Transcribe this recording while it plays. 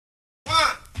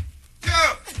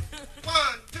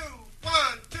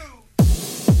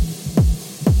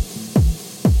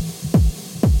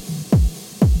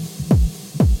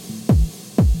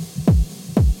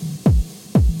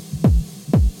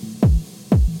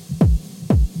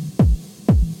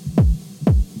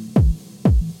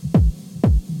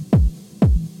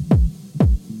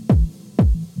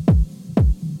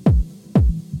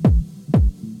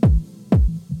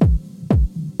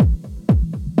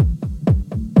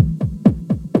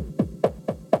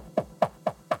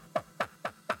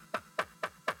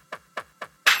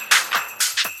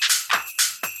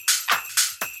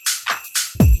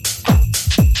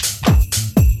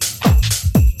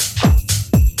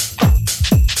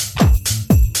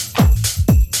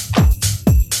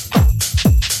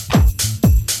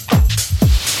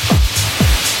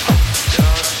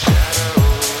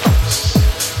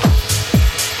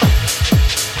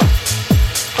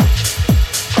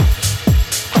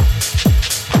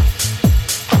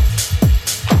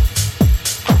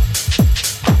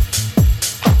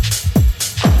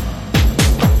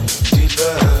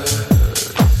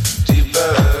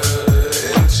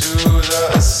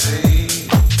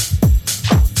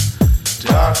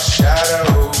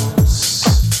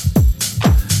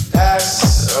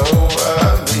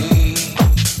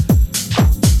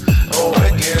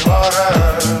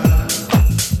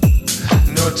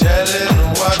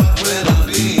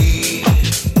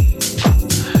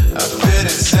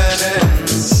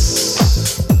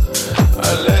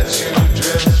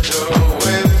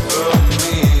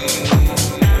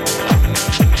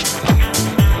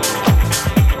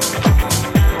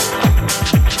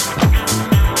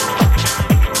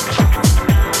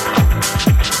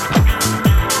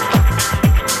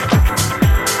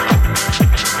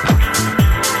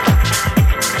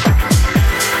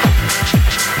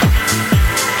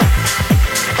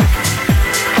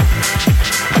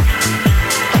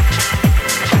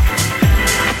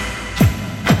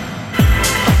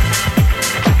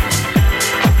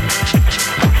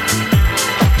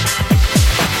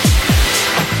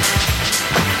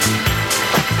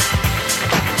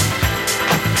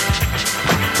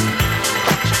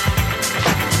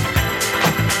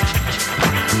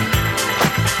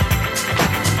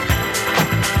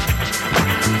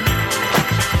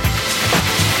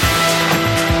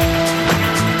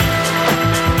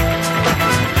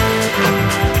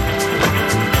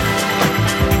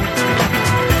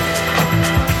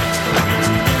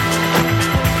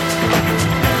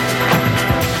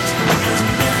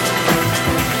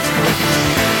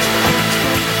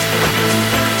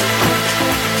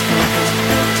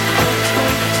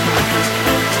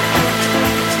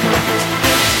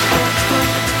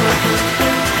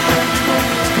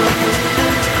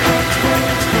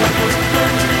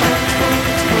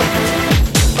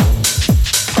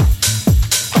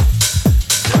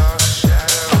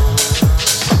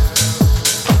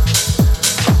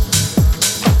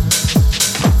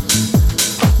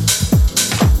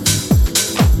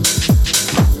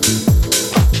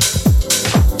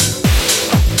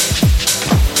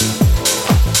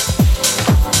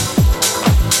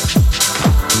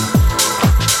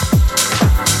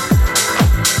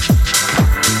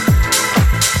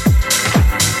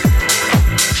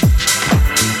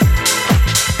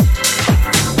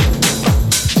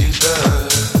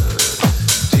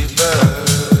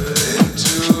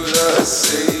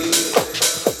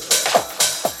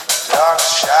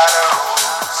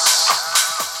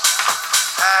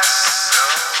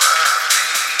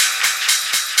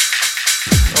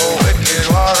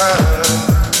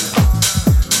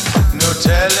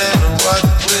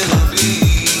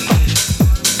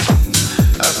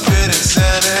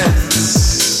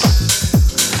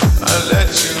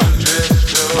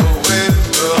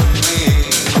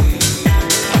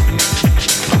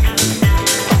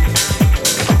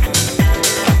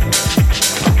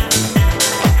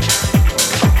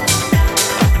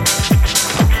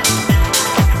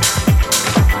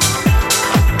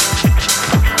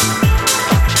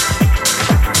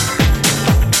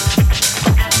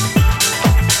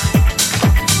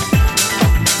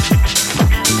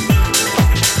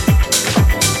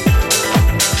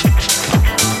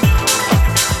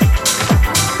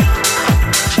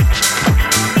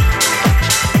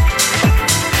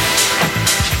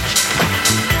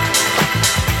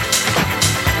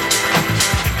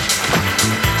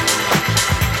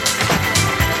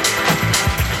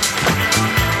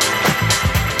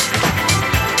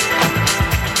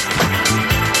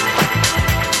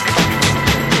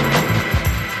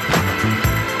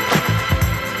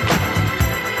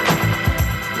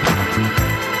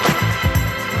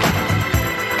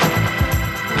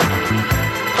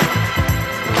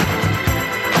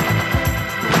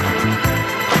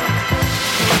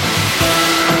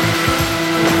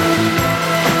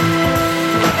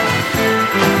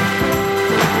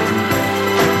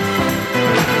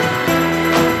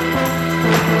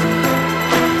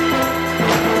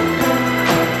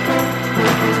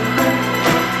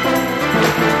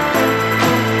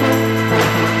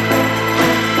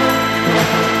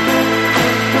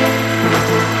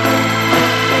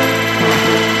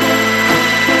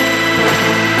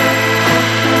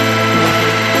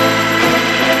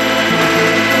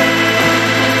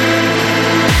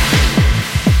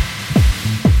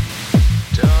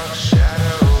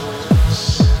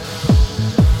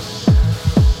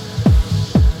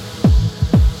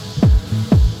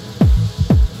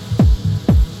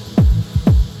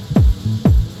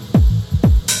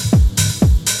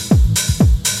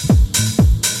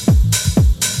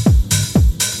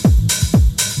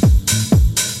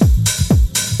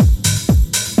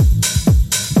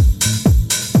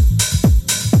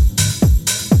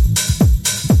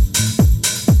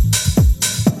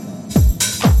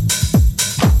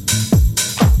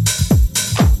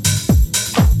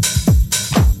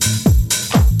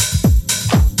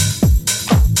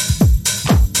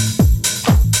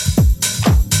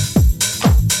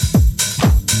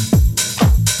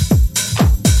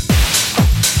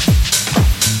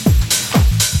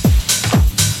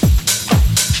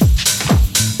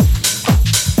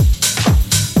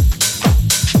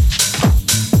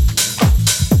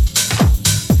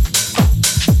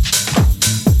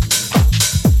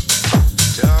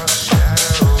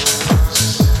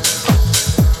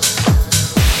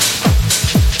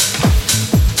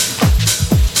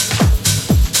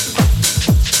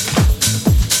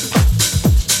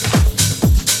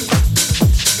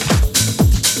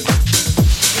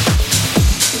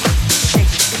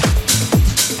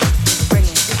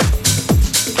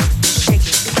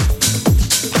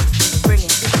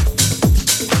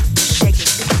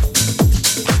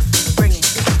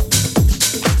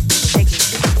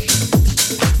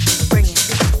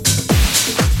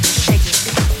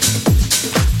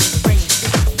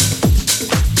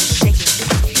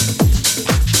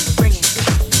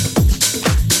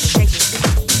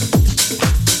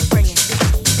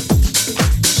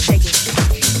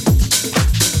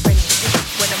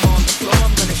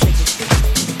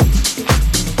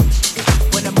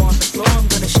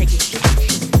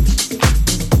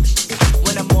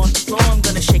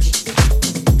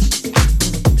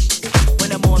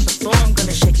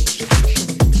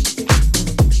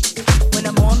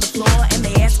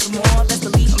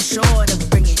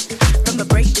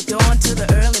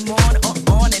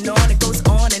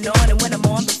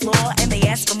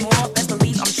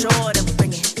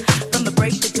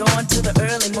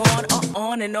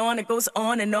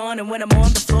and on. And when I'm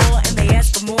on the floor and they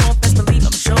ask for more, best believe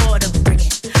I'm sure to bring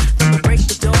it. From the break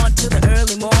of dawn to the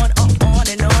early morn, on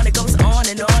and on, it goes on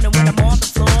and on. And when I'm on the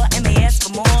floor and they ask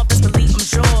for more, best believe I'm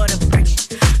sure to bring it.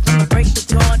 From the break of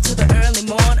dawn to the early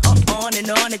morn, on and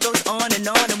on, it goes on and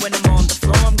on. And when I'm on the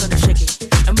floor, I'm gonna shake it.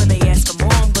 And when they ask for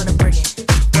more, I'm gonna bring it.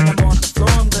 When I'm on the floor,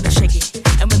 I'm gonna shake it.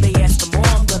 And when they ask for more,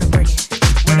 I'm gonna bring it.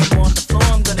 When I'm on the floor,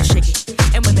 I'm gonna shake it.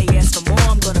 And when they ask for more,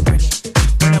 I'm gonna bring it.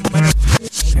 When I'm on the floor,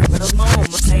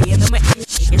 I'm saying them,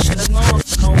 you should have known.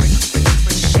 Shake it,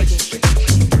 bring it, shake it,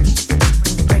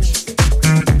 bring it,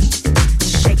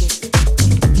 shake it,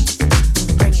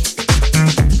 bring it,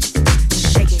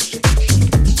 shake it, bring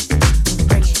it.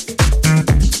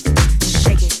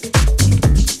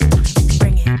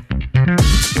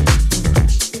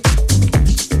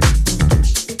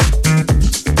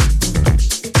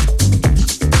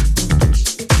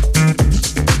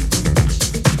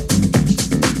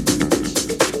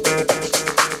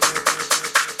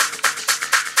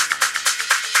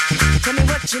 Tell me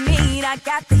what you need, I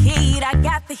got the heat, I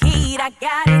got the heat, I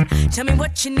got it. Tell me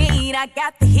what you need, I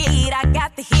got the heat, I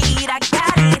got the heat, I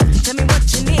got it. Tell me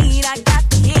what you need, I got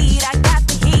the heat, I got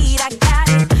the heat, I got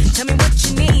it. Tell me what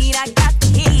you need, I got the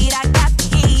heat, I got the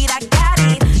heat, I got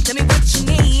it. Tell me what you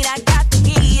need, I got the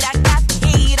heat, I got the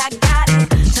heat, I got it.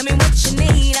 Tell me what you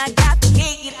need, I got the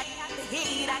heat, I got the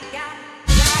heat, I got it.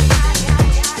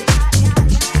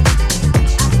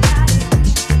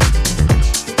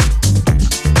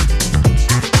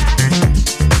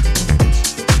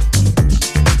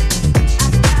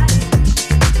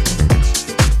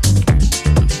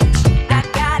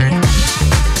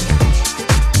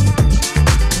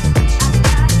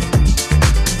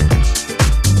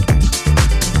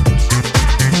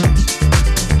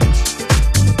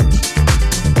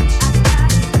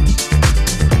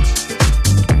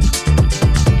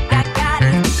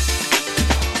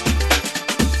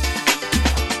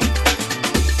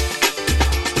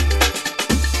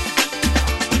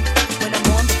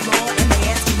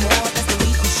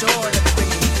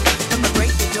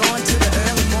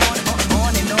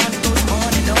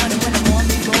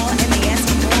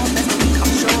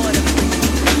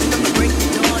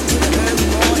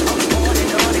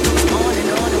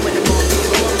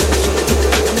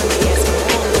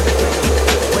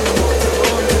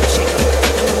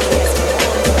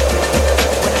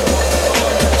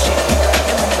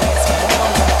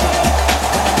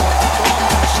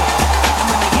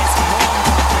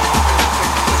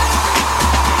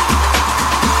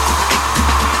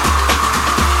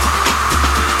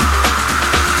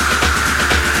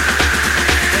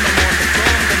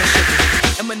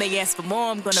 Ask for more,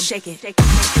 I'm gonna shake it. Shake it.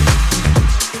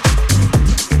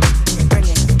 Bring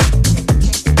it.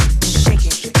 Shake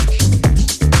it.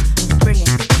 Bring it.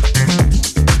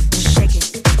 Shake it.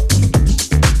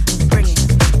 Bring it.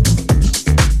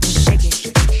 Shake it.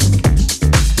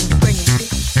 Bring it.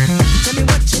 Tell me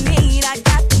what you need, I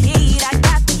got the heat, I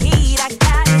got the heat, I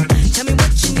got it. Tell me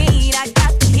what you need, I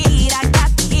got the heat, I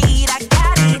got the heat, I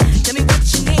got it. Tell me what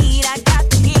you need, I got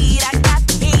the heat, I got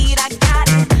the heat, I got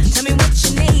it. Tell me what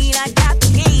you need, I got the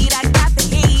heat, I got the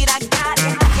heat, I got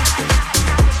it.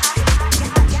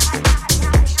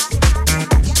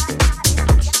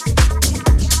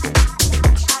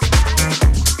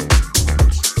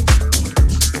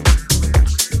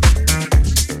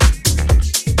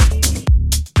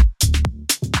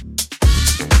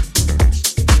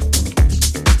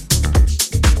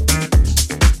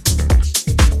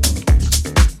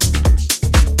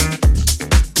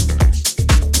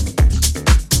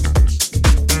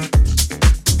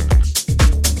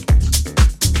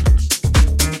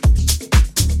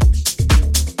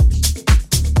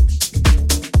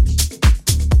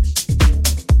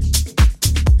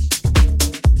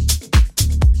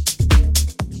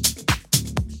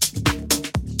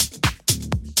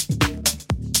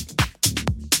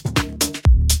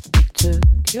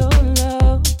 Your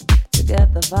love to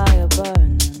get the fire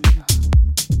burning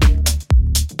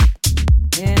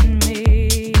in me,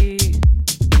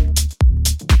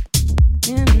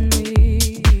 in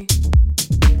me.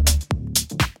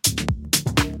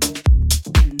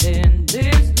 And in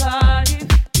this life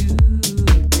you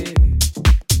appear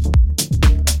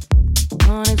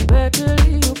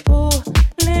unexpectedly, you're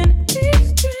pulling these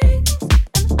strings,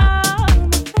 and I'm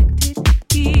affected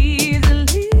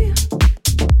easily.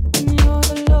 And you're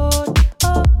the Lord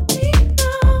of me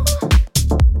now.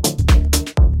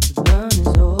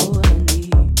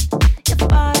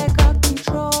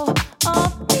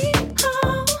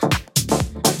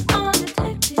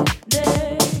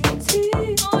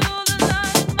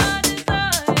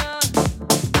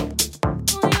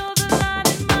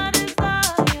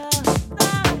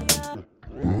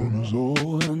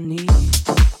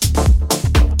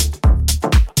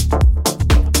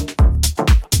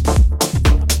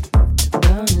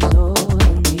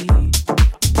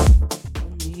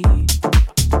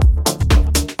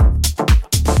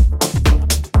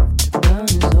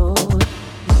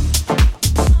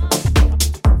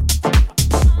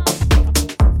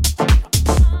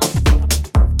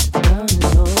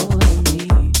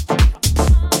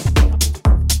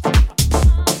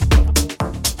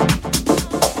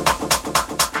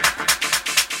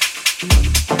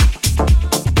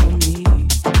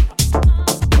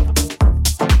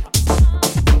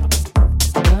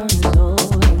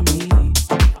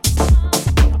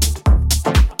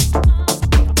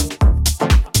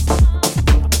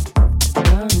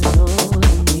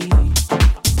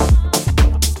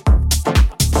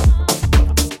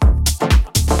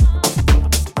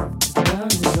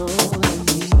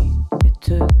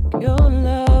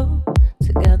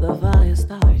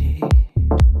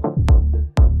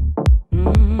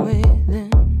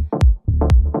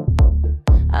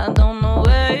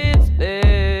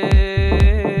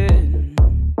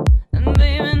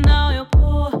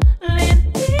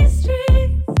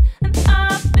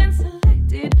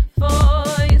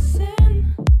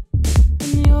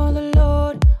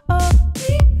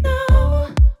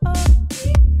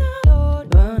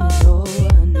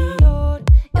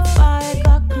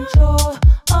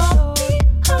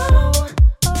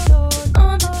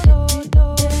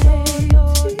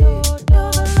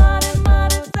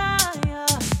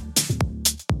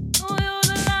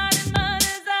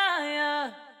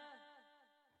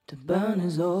 burn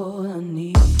is all I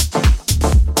need.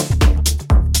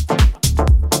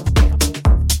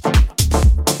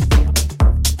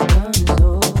 Burn is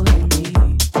all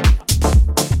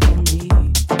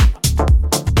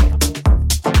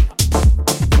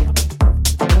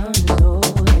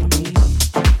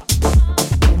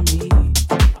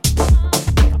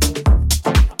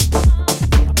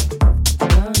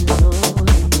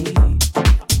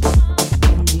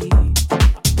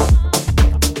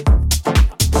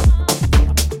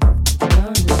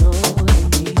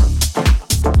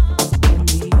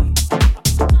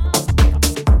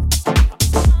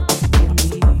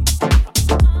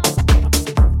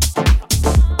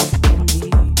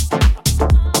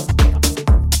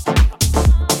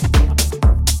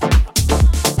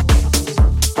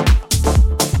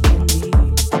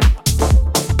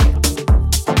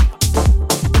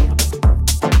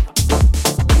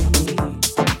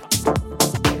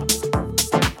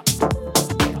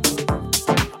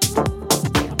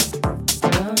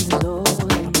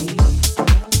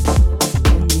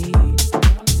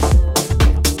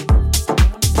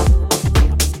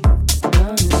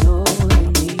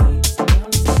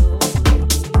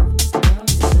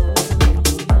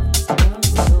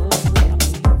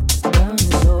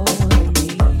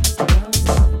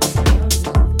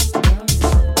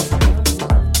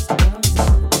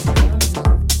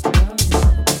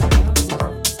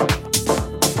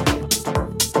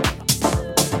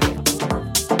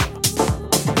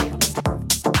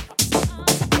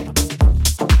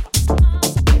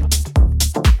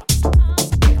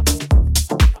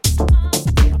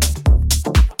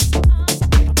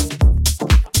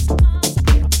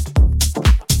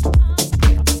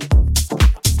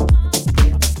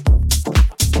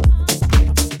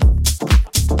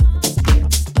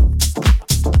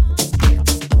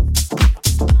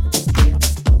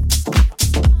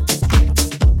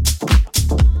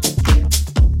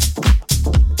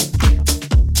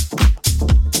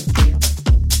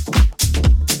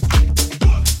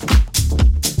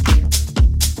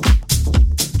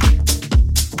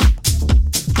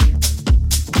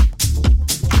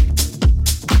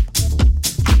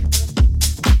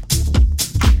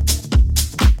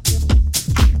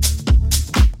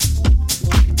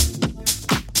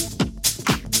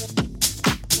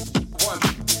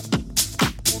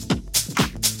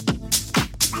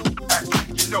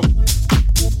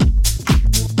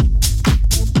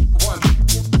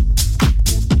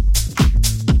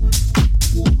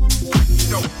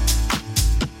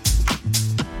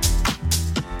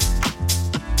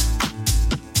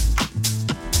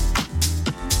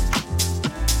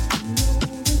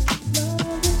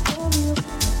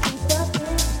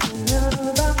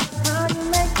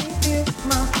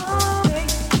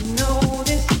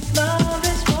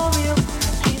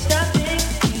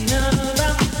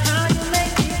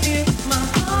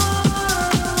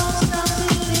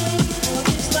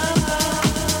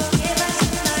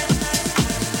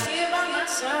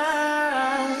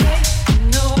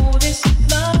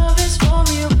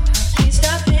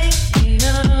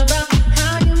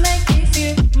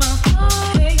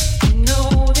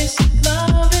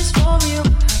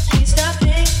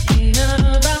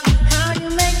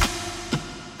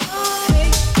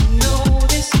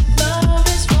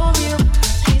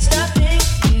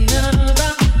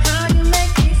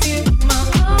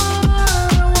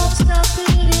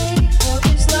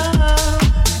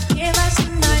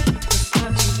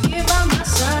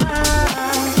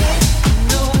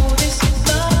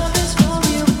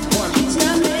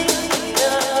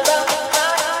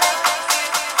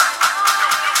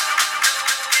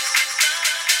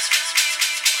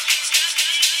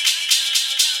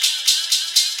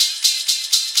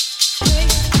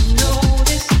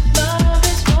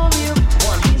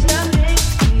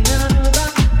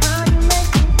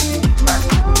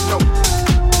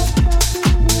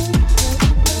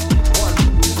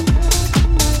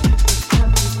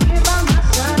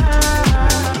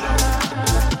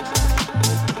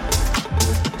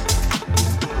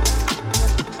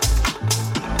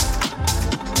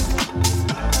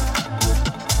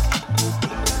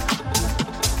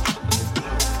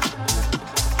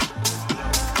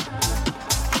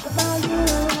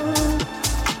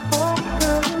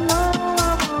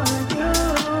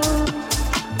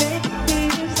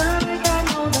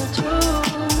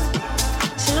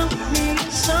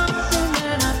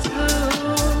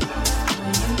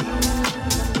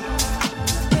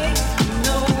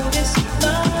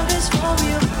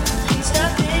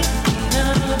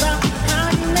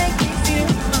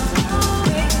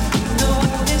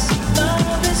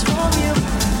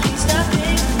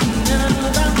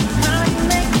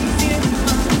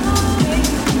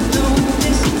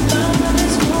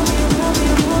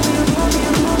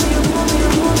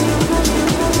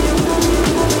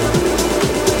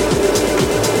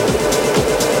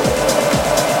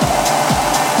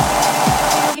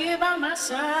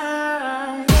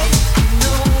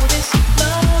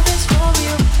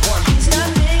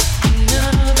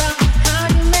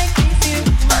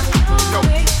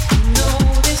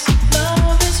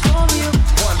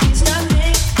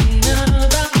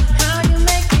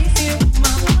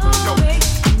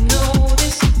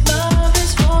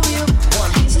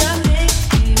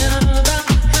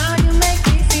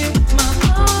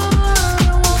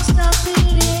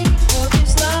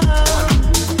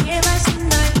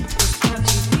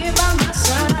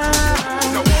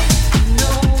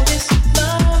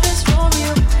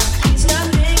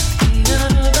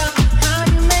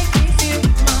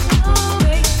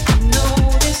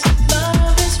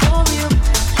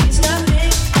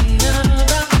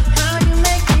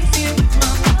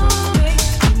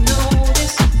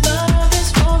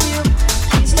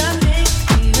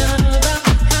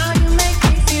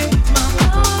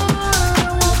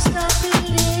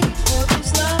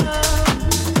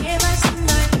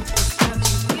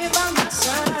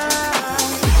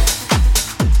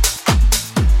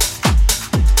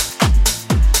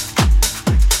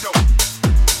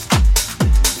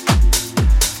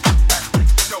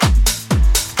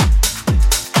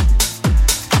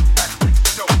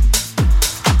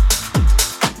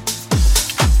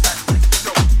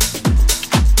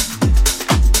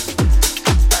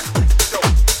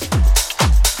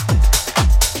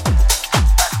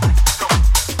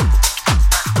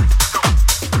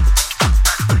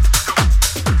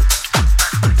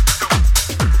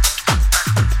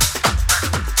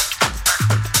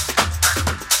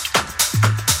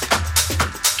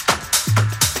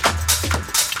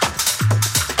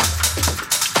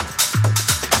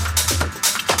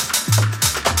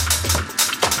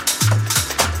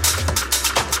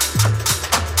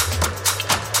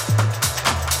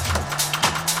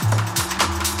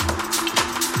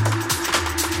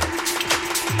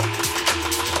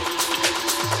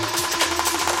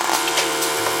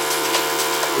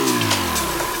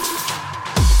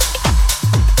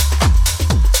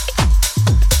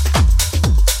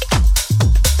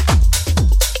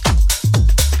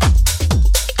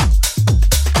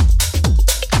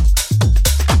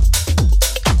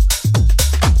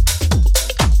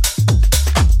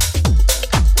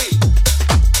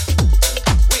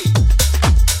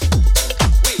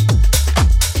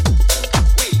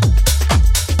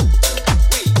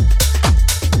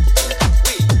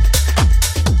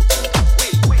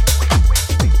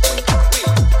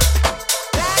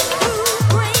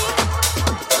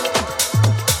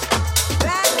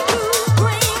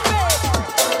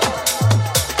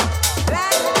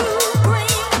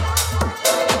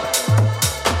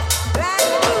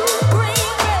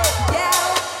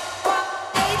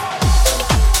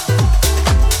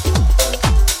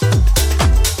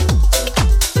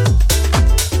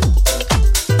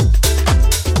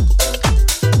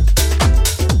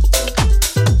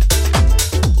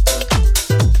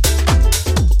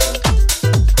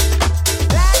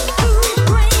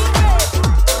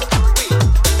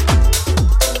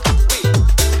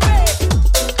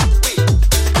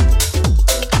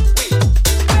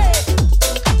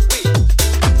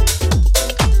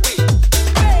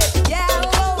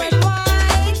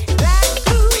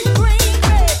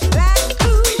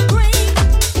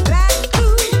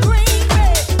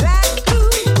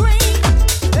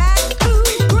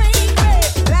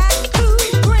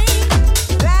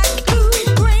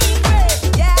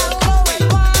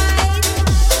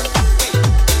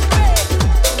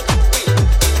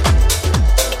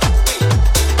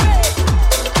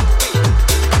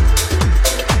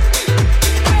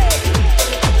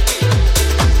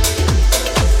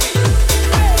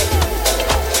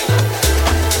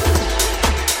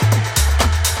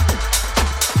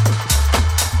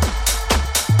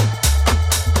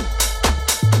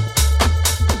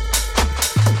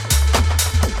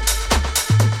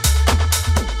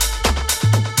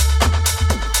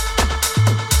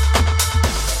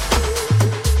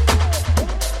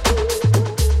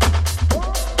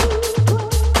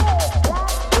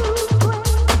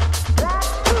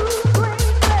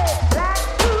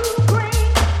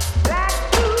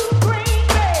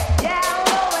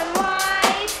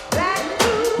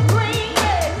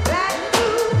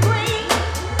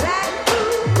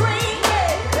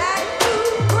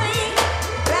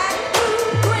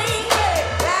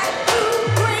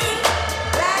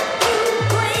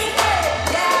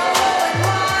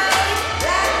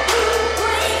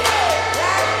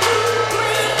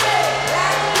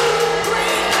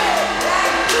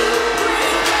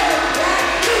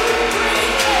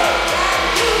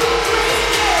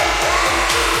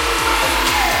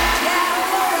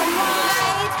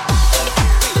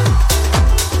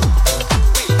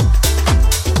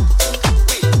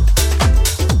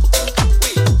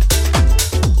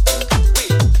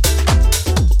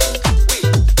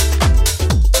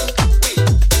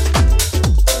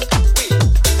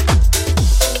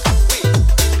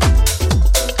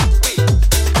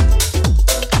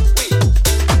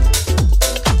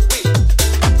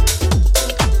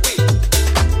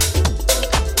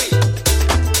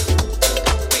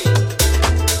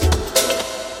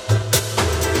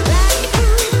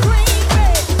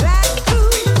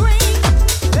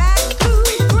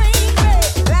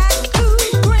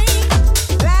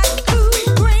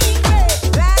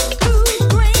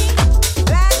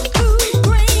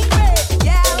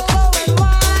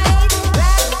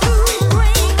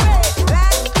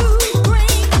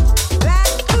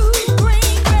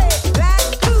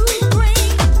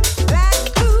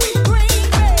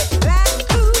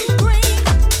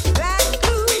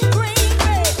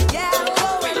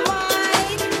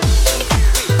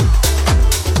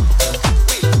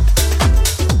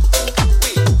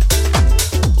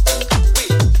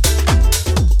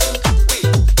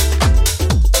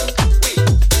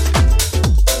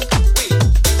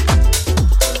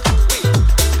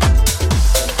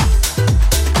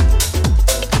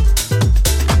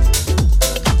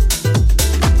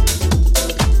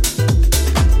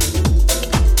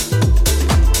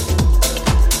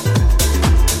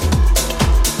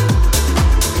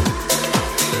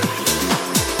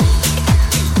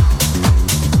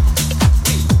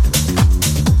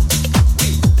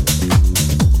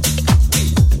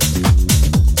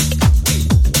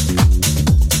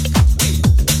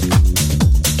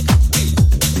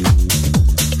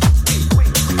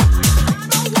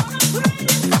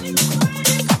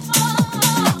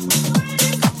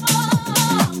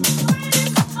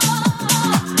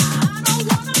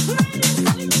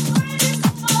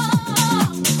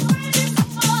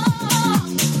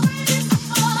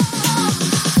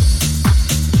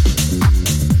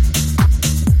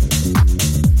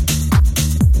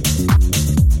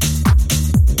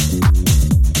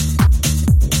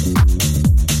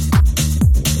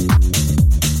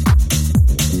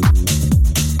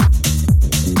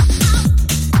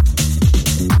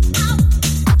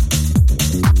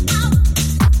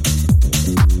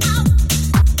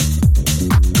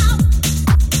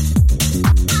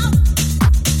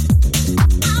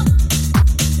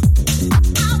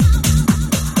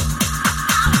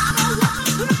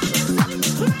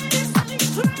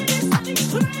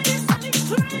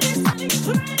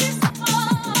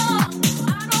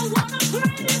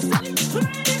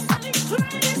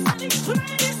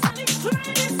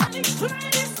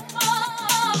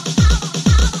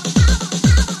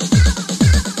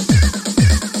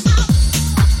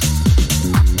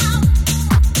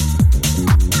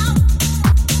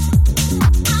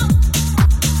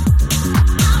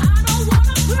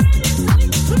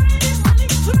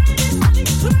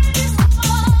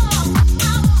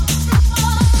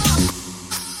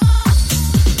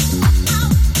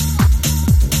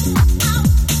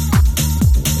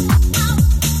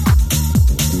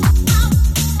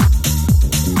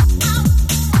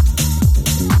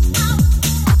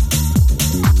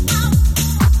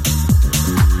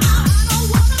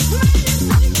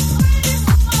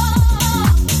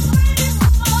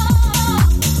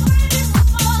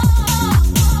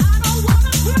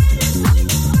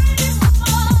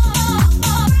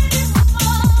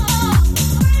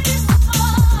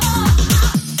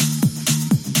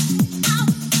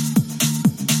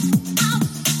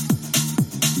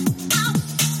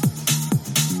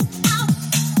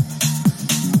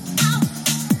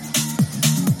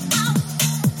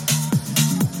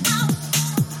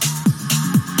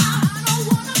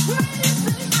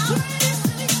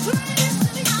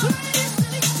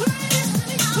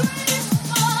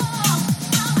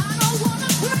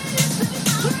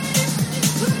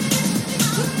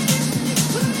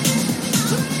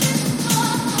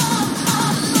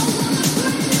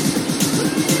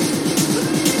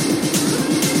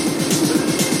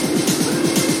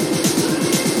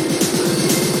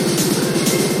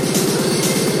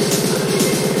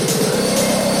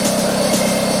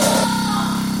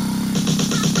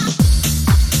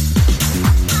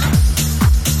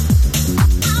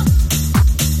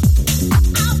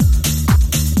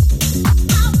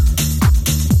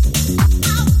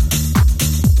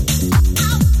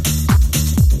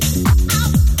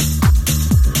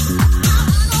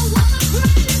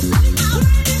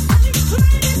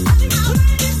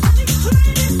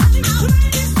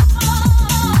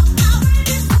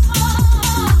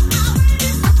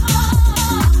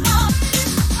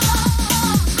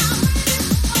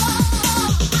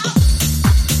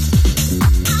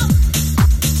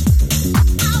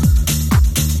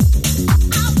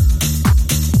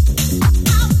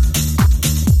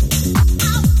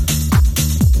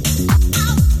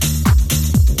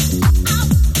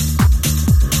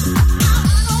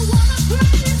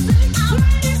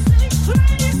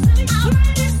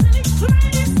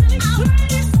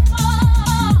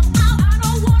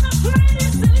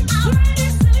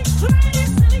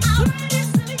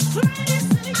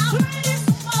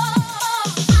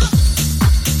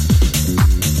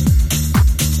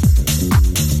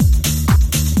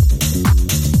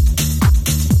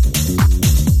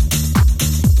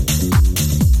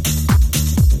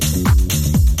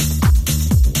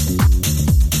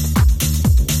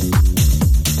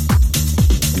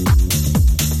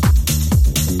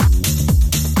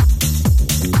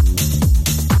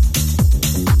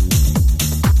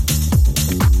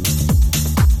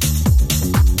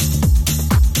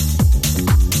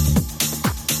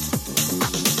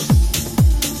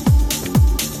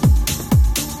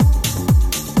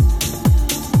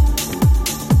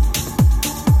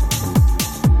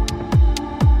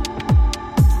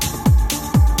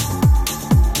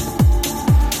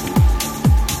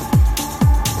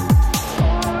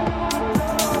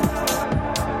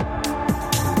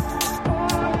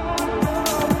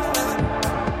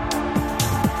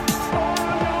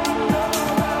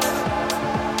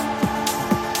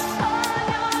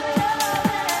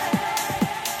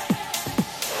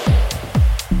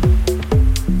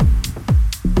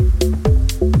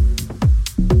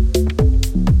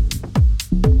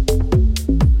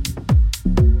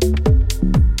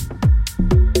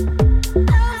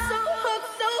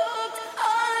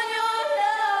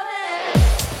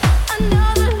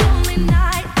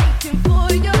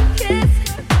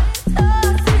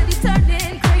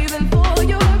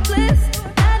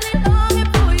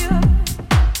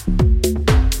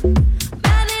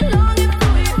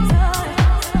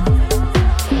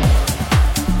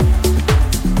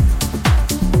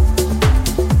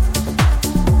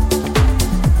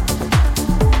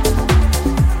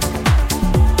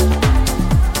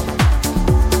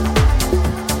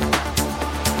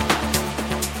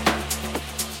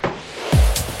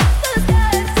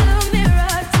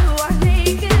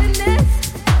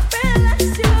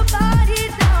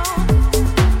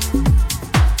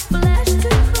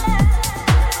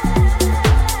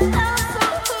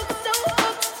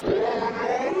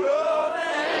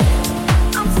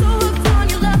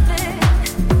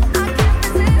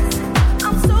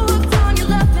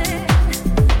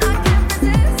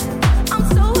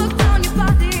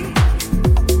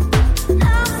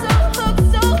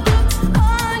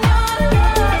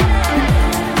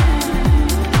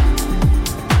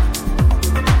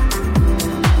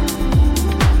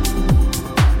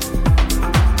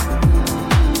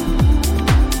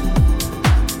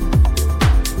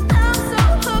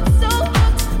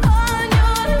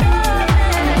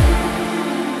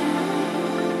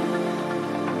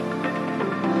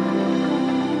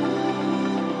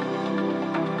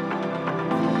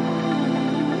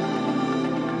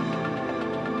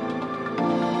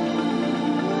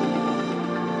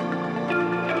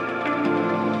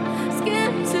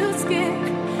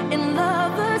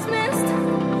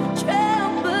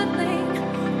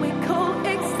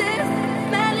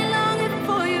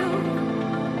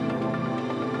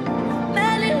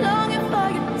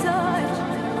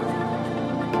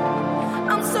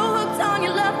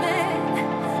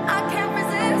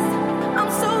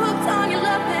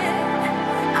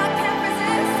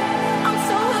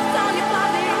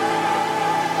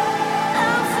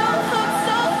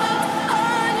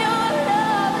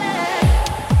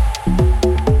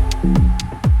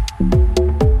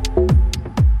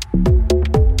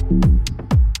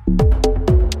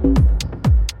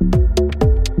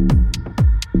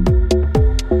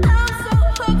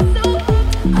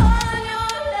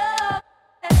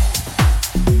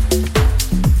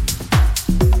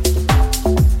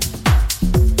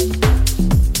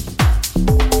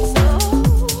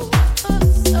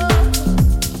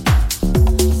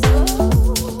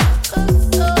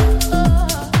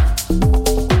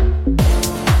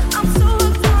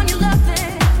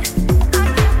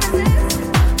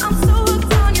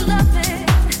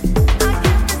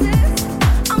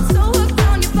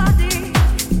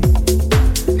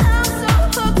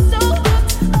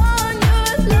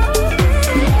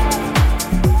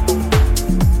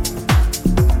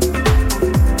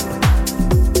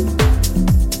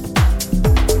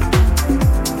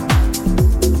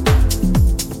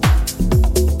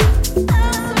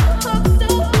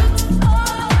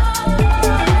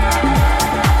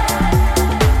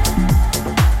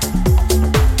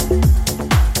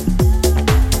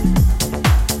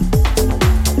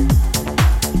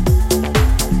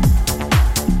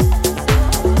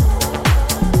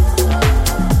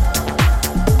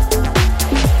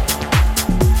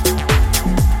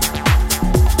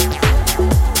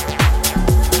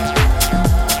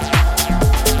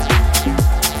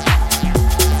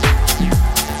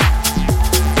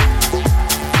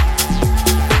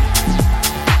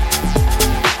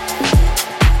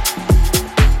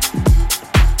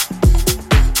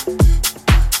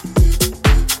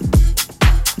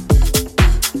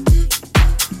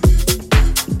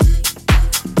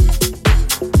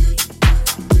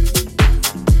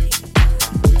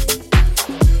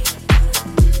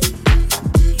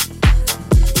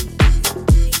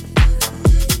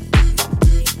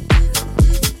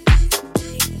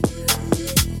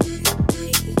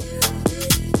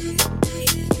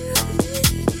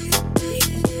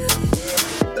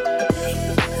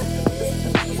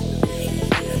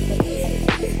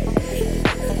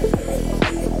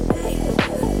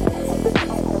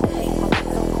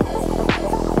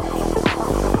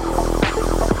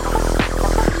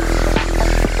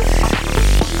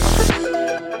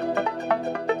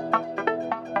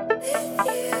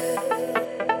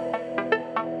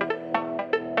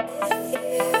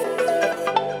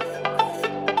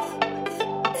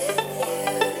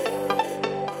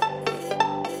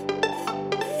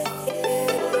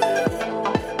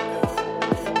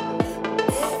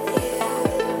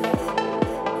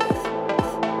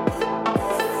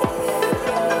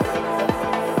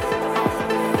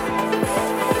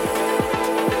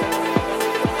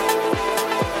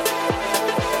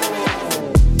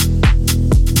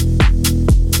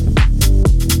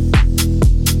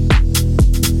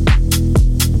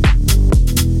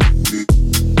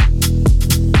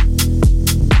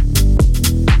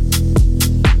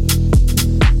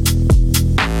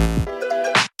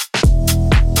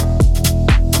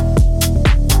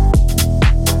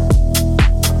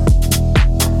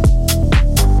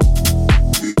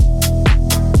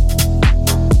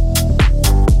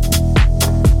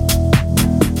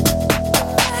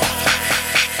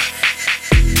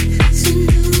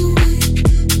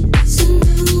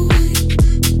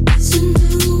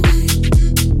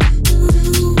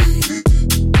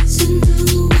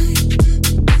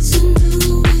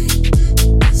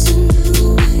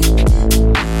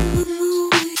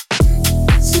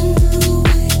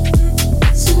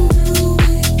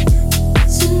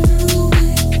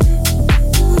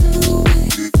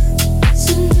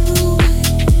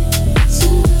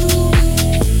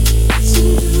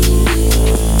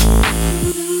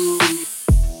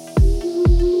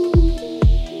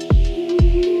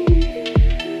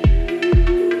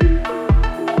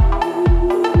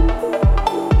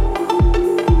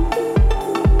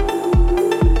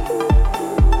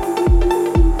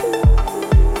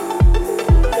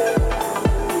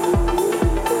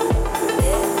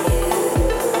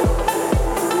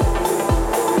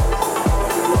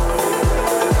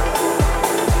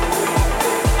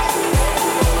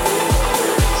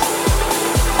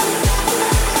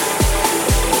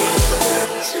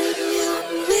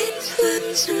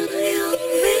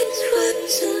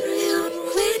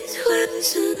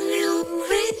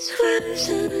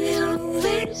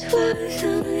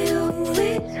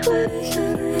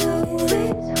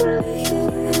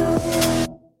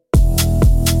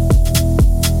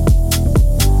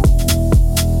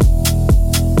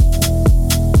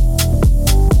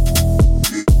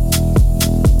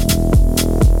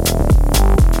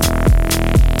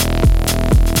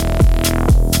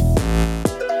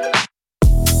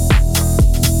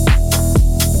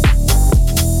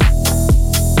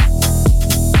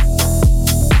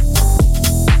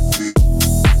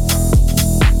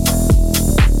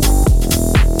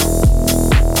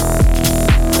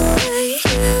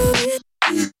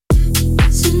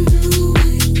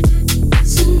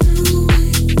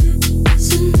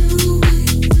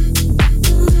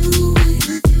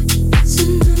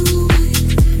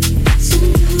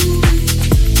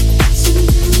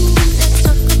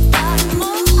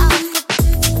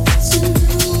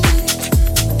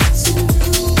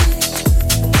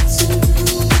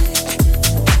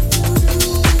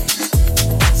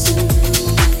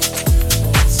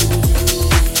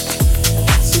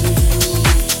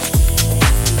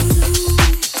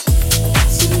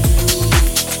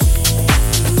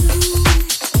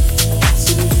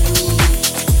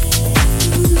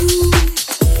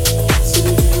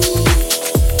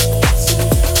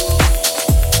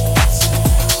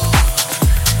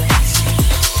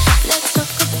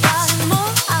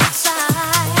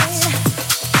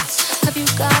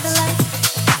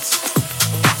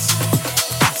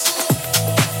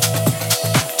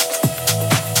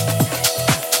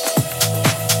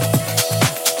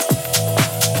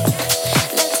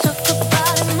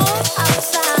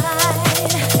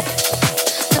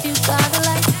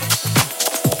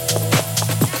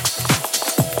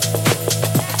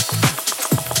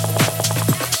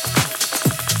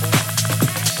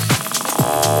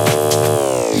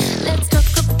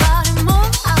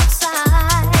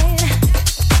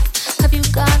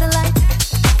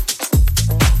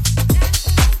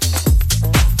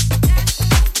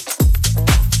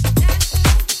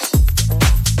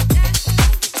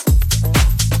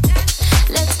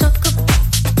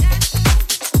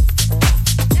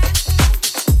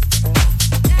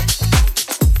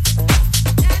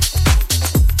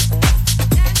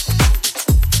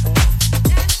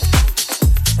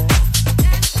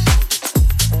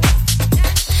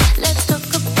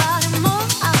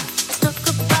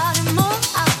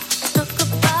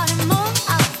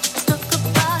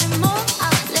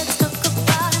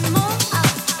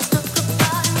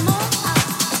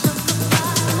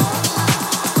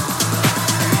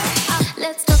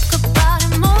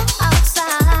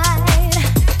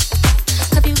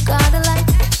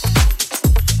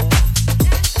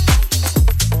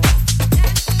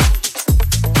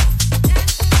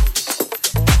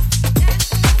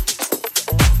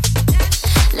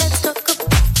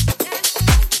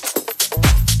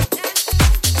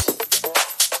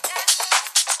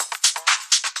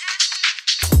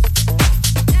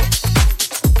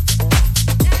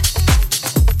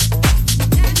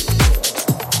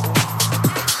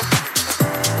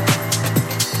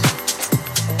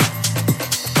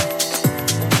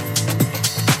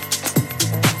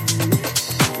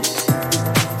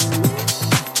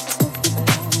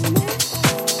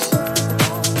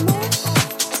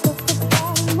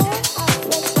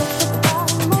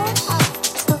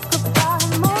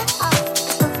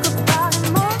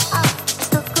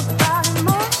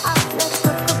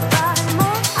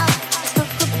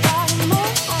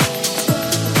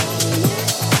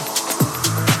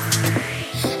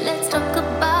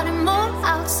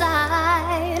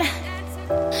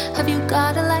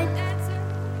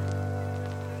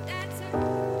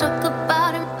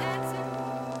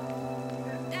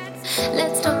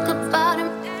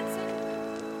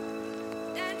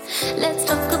Let's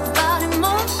talk about it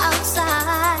more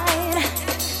outside.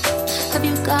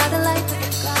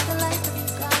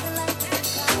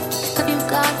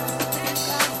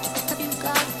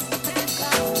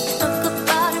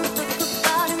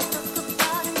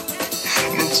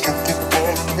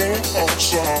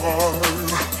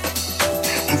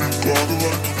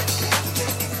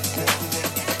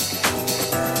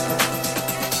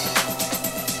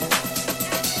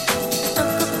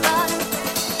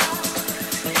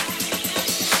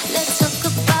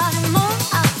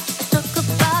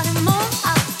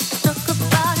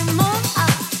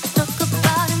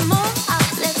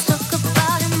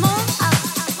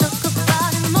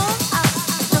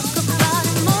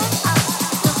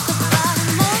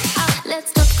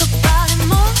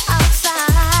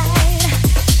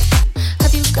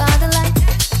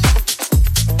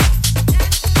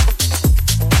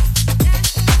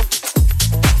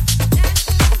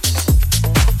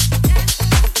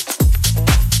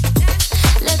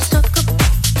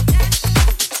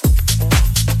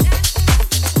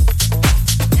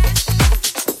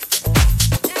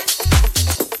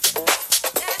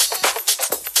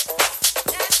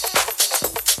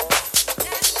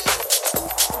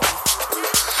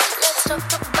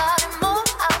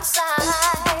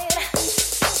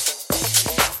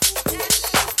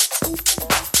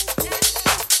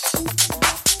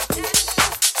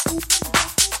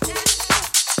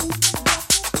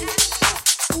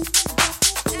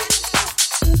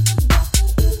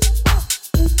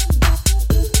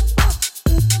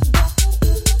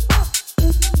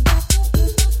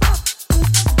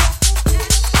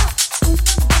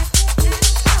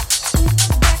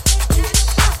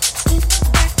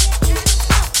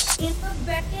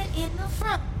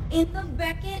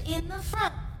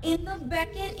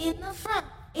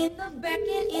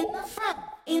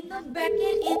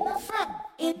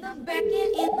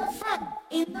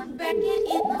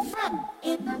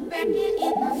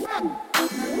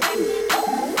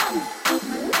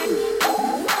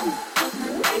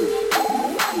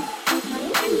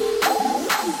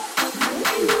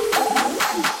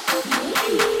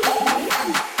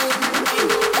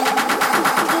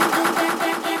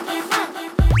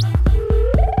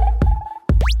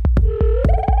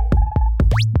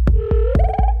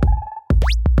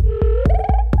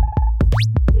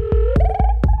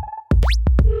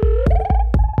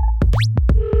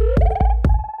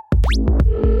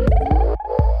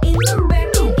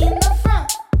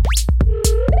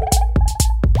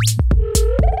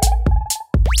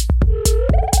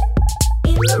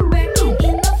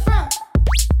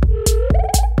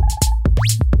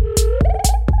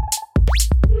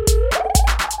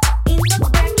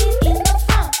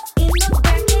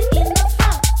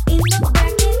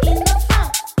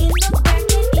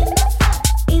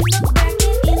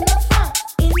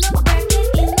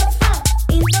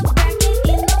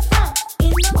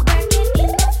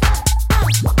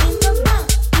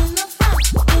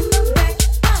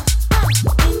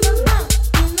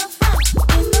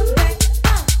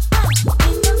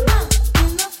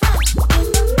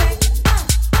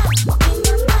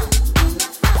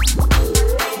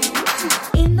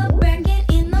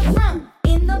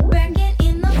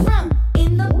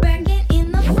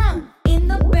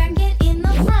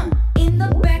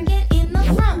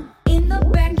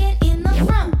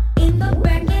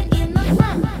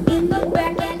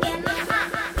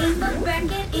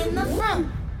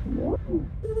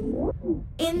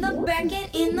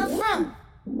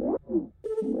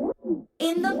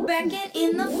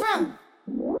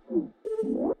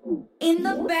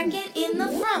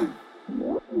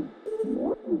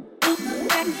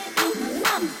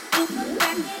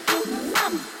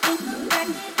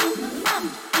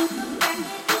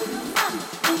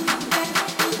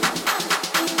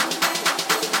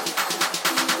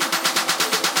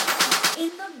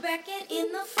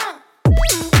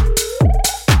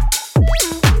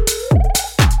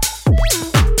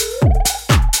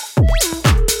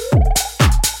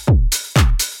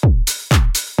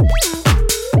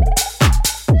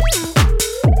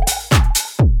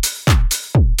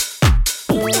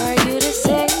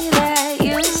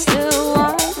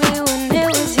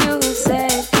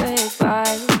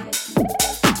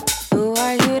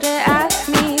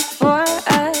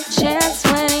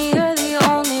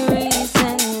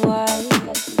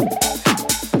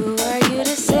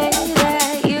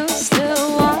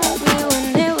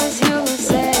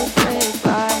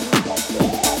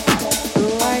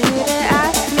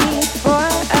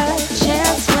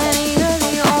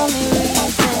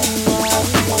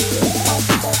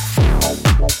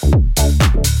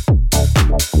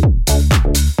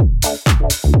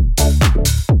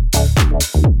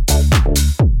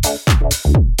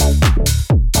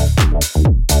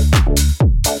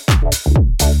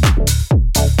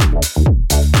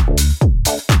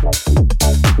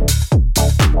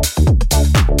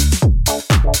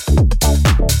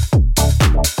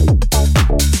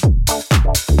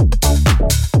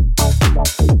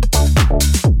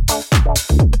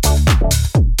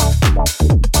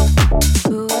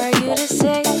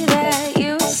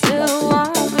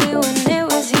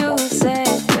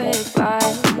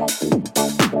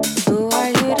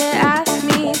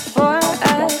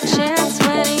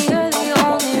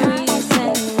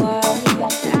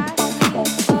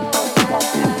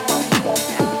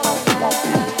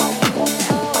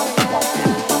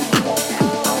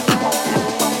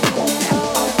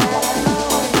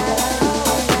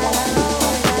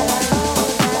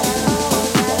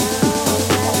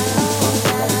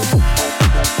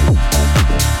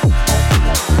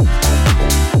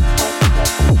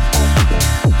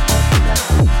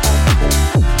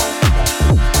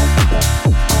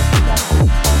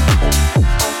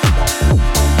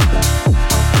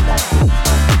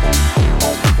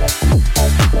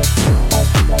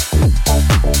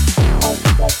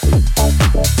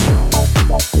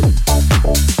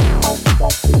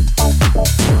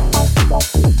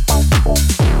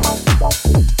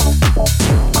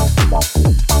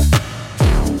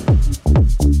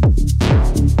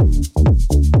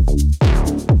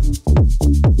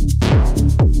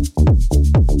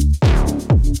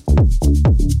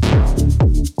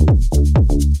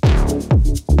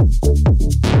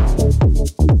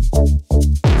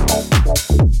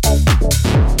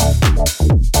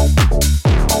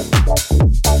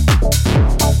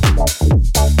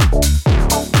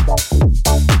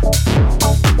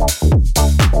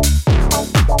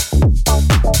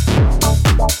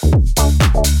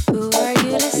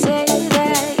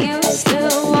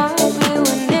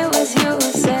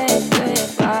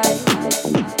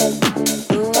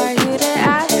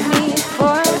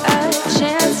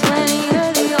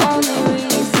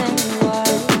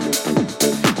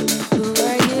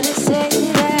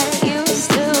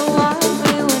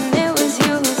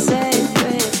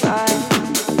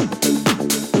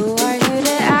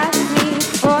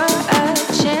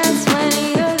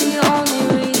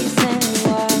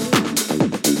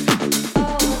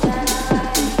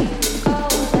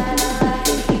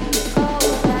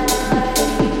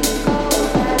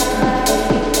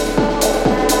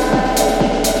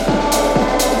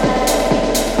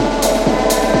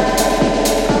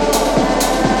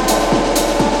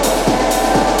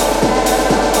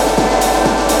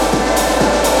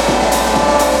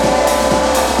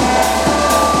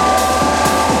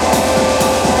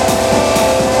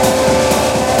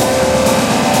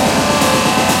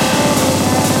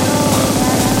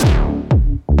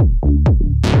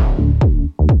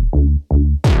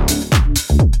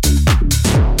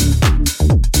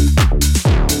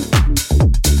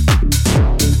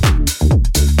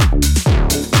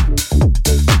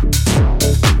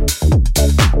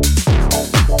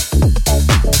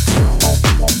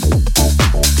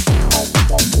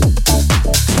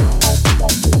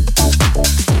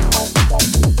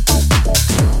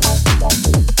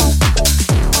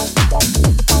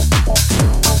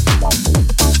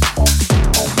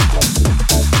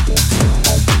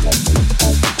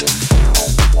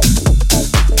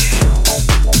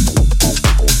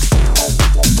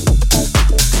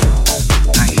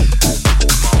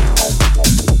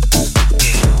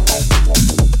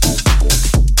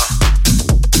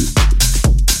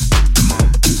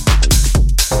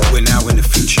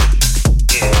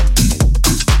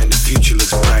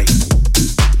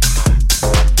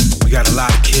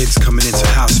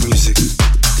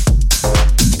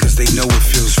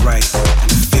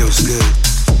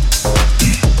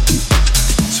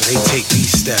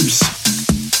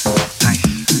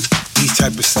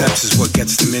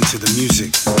 gets them into the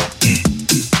music.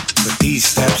 But these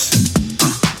steps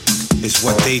is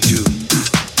what they do.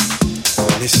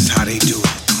 And this is how they do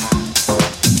it.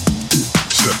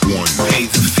 Step 1. Pay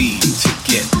the fee to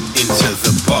get into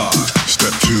the bar.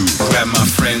 Step 2. Grab my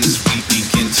friends, we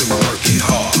begin to work it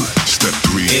hard. Step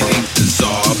 3. It ain't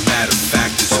bizarre, matter of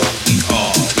fact, it's who we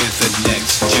are. We're the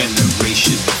next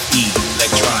generation of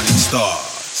electronic stars.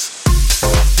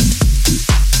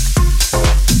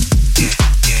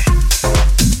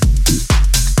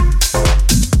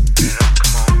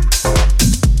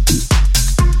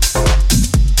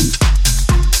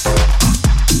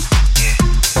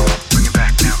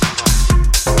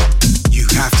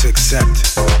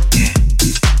 Accept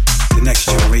the next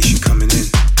generation coming in.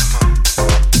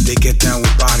 They get down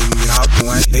with body without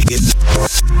going. They get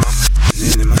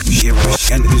and then my shit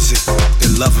and music,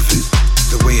 their love of it,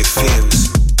 the way it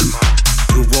feels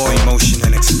through raw emotion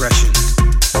and expression.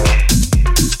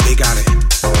 They got it,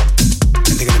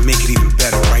 and they're gonna make it even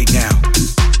better right now.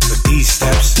 But these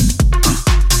steps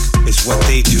is what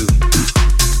they do,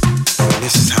 and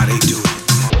this is how they do it.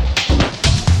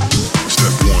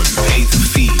 Step 1. Pay the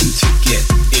fee to get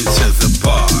into the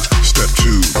bar. Step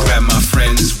 2. Grab my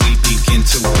friends, we begin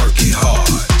to work it hard.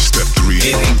 Step 3.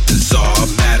 It ain't bizarre,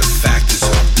 matter of fact, it's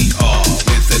who we are.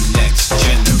 We're the next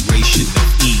generation of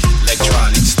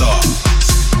electronic stars.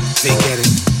 They get it,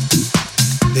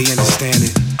 they understand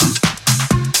it.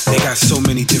 They got so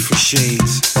many different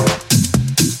shades.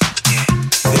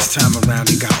 This time around,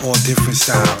 they got all different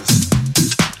styles.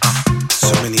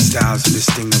 So many styles of this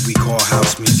thing that we call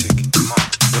house music.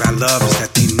 What I love is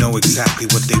that they know exactly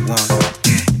what they want.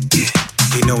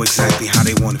 They know exactly how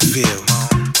they want to feel.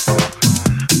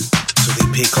 So they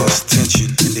pay close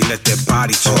attention and they let their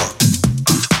body talk.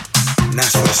 And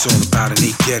that's what it's all about, and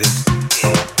they get it.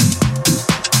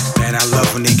 Man, I love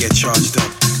when they get charged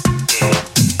up.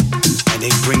 And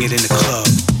they bring it in the club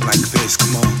like this,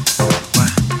 come on.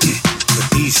 But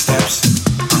these steps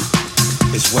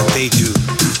is what they do.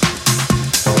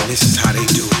 And this is how they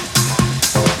do it.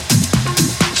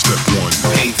 Step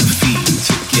 1. Pay the fee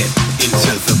to get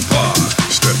into the bar.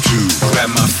 Step 2. Grab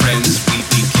my friends, we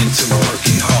begin to work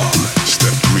it hard.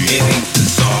 Step 3. It ain't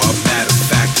bizarre, matter of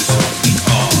fact, it's who we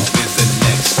are. We're the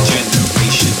next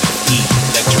generation of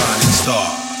electronic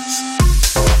stars.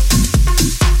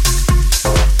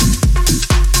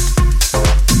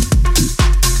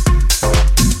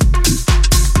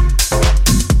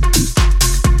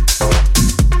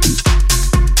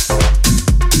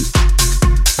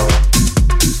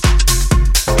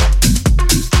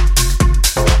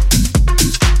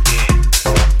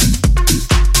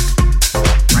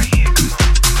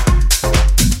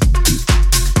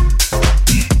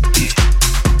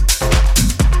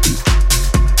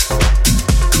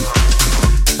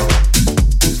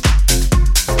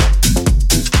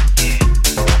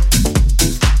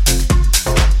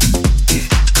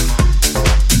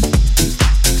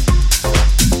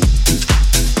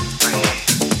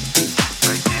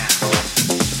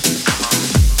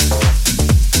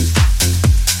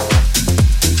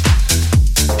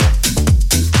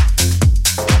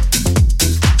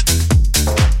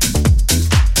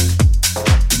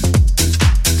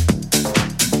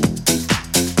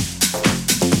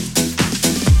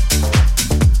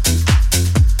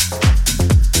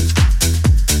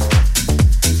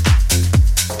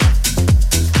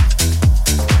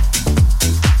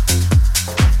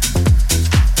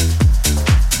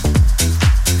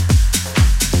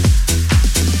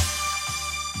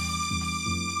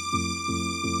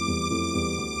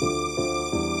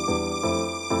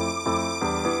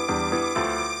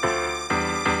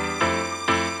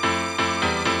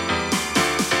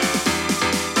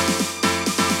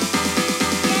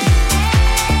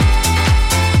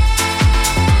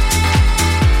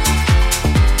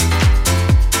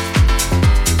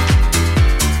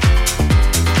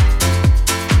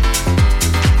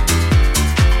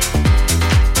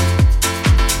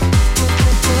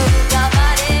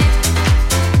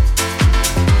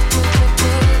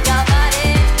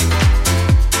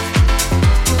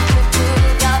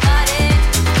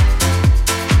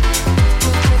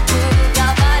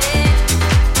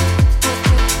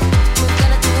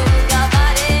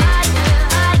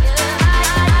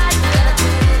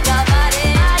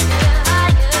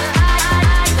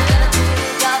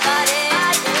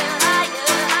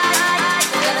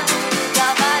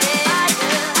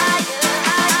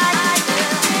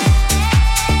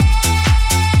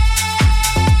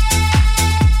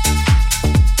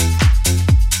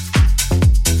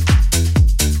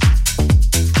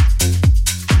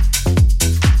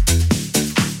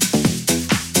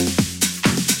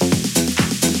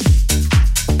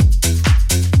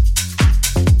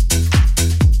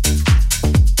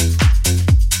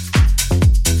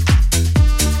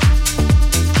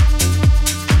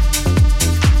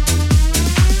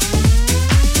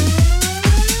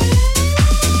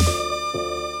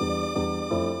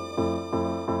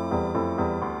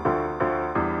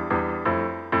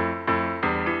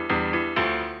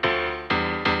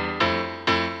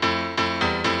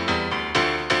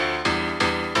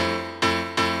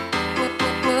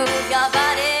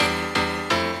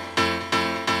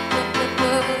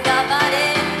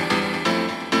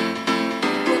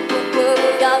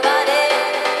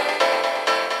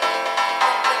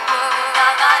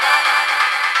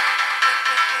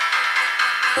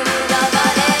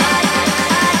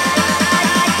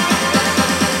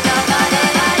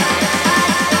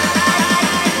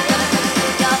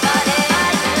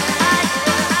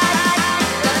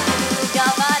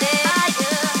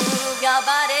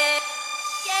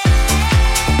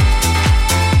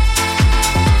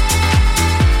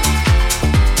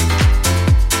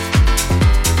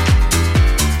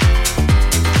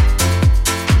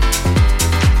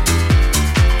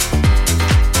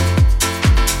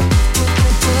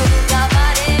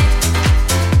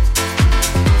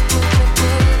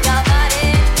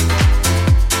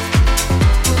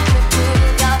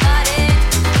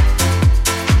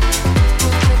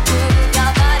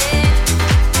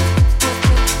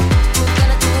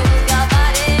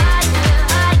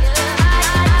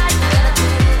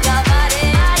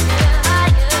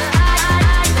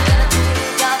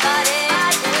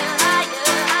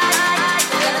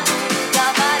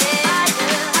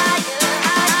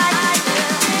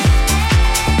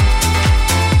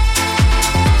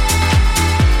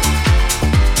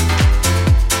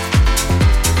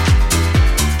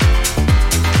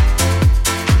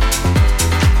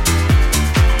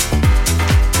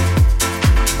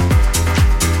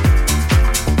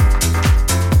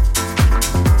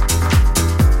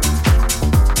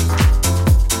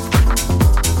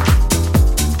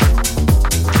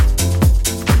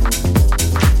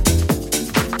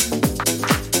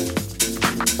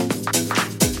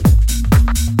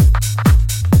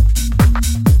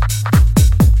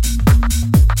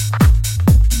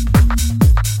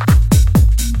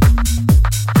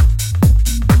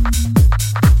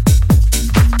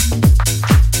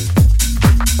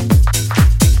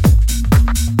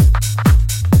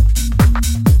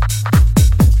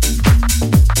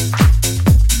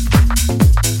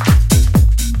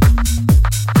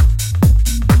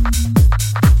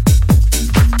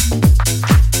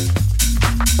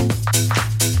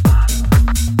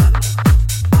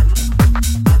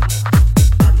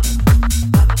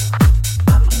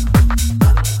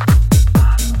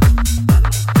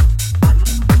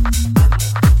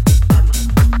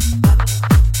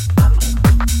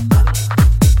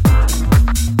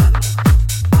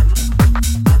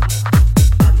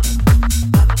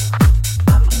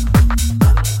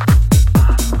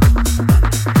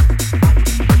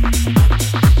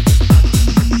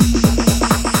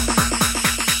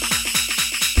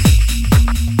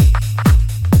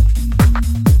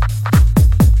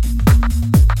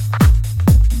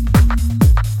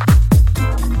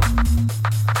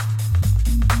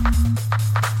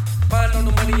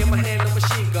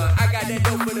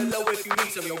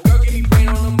 some. Yo, girl, give me brain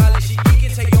on the molly. She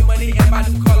geekin', take your money and buy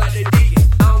new car like the deacon.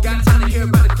 I don't got time to hear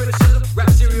about the criticism. Rap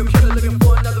serial killer looking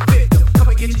for another victim. Come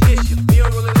and get your issue. Me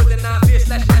on rolling with the 9-5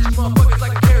 slash you motherfuckers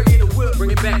like a carry in a whip.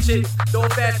 Bring it back, shit. Throw a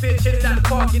fast pitch, hit it out the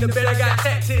park. In the bed, I got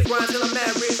taxes. Grind till I'm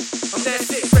mad rich. I'm that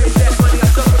sick, crazy ass money. I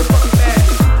suffer the fucking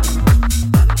madness.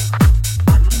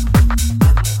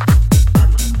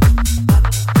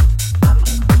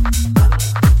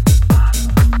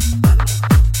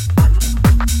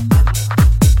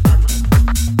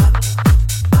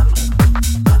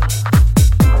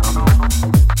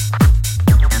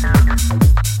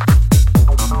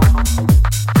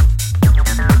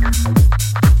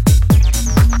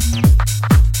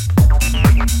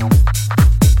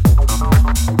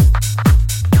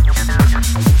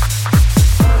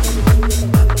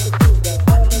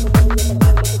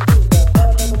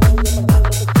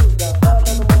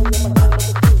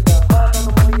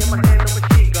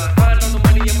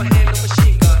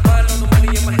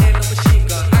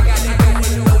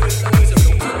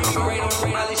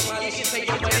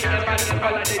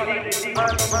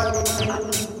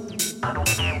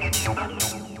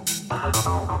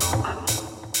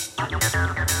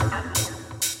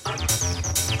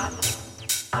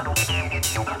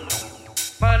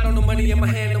 Mind on the money in my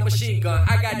hand, no machine gun.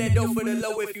 I got that dough for the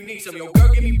low if you need some. Yo, girl,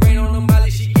 give me brain on the molly.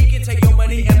 She geekin', take your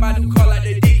money and buy new car like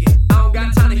the D.